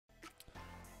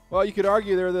Well, you could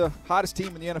argue they're the hottest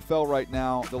team in the NFL right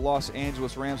now, the Los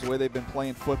Angeles Rams, the way they've been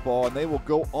playing football, and they will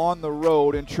go on the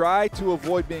road and try to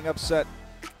avoid being upset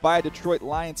by a Detroit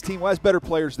Lions team who has better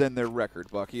players than their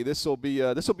record, Bucky. This will be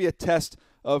a test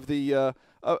of the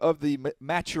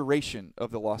maturation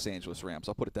of the Los Angeles Rams.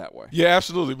 I'll put it that way. Yeah,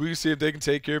 absolutely. We can see if they can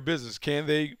take care of business. Can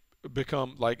they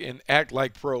become like and act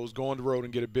like pros, go on the road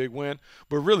and get a big win?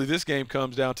 But really, this game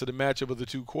comes down to the matchup of the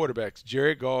two quarterbacks,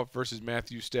 Jared Goff versus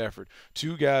Matthew Stafford.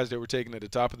 Two guys that were taken at the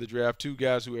top of the draft, two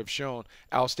guys who have shown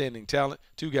outstanding talent,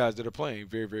 two guys that are playing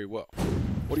very, very well.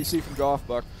 What do you see from Goff,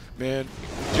 Buck? Man,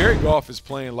 Jared Goff is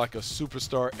playing like a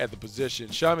superstar at the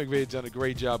position. Sean McVay's done a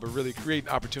great job of really creating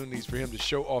opportunities for him to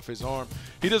show off his arm.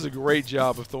 He does a great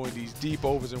job of throwing these deep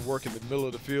overs and work in the middle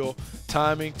of the field.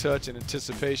 Timing, touch, and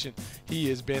anticipation. He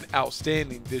has been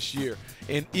outstanding this year.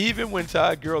 And even when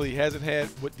Todd Gurley hasn't had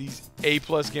with these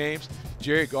A-plus games,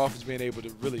 Jared Goff has been able to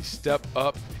really step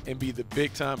up and be the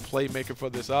big-time playmaker for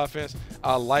this offense.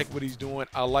 I like what he's doing.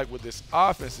 I like what this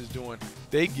offense is doing.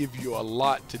 They give you a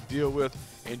lot to deal with,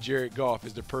 and Jared Goff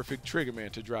is the perfect trigger man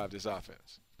to drive this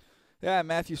offense. Yeah,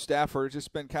 Matthew Stafford, it's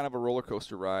just been kind of a roller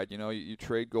coaster ride. You know, you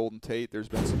trade Golden Tate. There's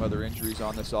been some other injuries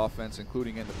on this offense,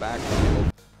 including in the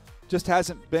backfield. Just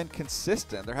hasn't been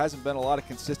consistent. There hasn't been a lot of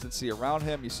consistency around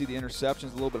him. You see the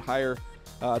interceptions a little bit higher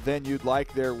than you'd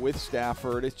like there with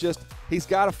Stafford. It's just he's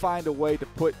got to find a way to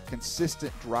put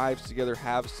consistent drives together,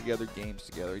 halves together, games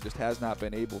together. He just has not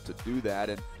been able to do that.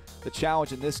 And the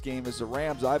challenge in this game is the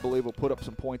Rams, I believe, will put up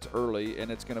some points early,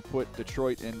 and it's going to put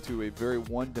Detroit into a very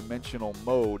one-dimensional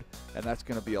mode, and that's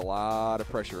going to be a lot of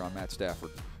pressure on Matt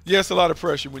Stafford. Yes, a lot of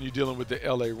pressure when you're dealing with the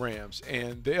L.A. Rams.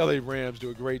 And the L.A. Rams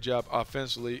do a great job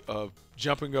offensively of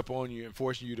jumping up on you and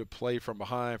forcing you to play from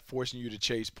behind, forcing you to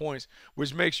chase points,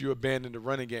 which makes you abandon the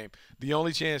running game. The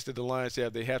only chance that the Lions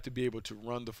have, they have to be able to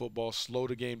run the football, slow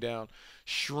the game down,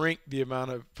 shrink the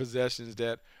amount of possessions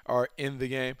that are in the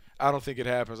game. I don't think it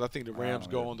happens. I think the Rams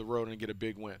go on the road and get a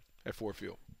big win at Ford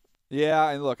Field. Yeah,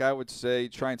 and look, I would say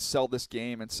try and sell this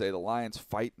game and say the Lions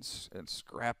fight and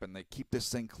scrap and they keep this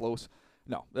thing close.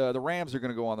 No, the Rams are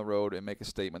going to go on the road and make a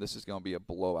statement. This is going to be a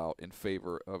blowout in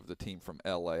favor of the team from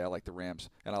L.A. I like the Rams,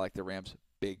 and I like the Rams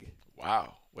big.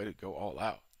 Wow, way to go all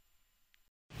out.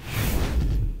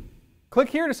 Click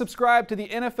here to subscribe to the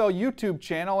NFL YouTube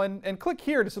channel, and click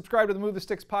here to subscribe to the Move the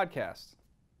Sticks podcast.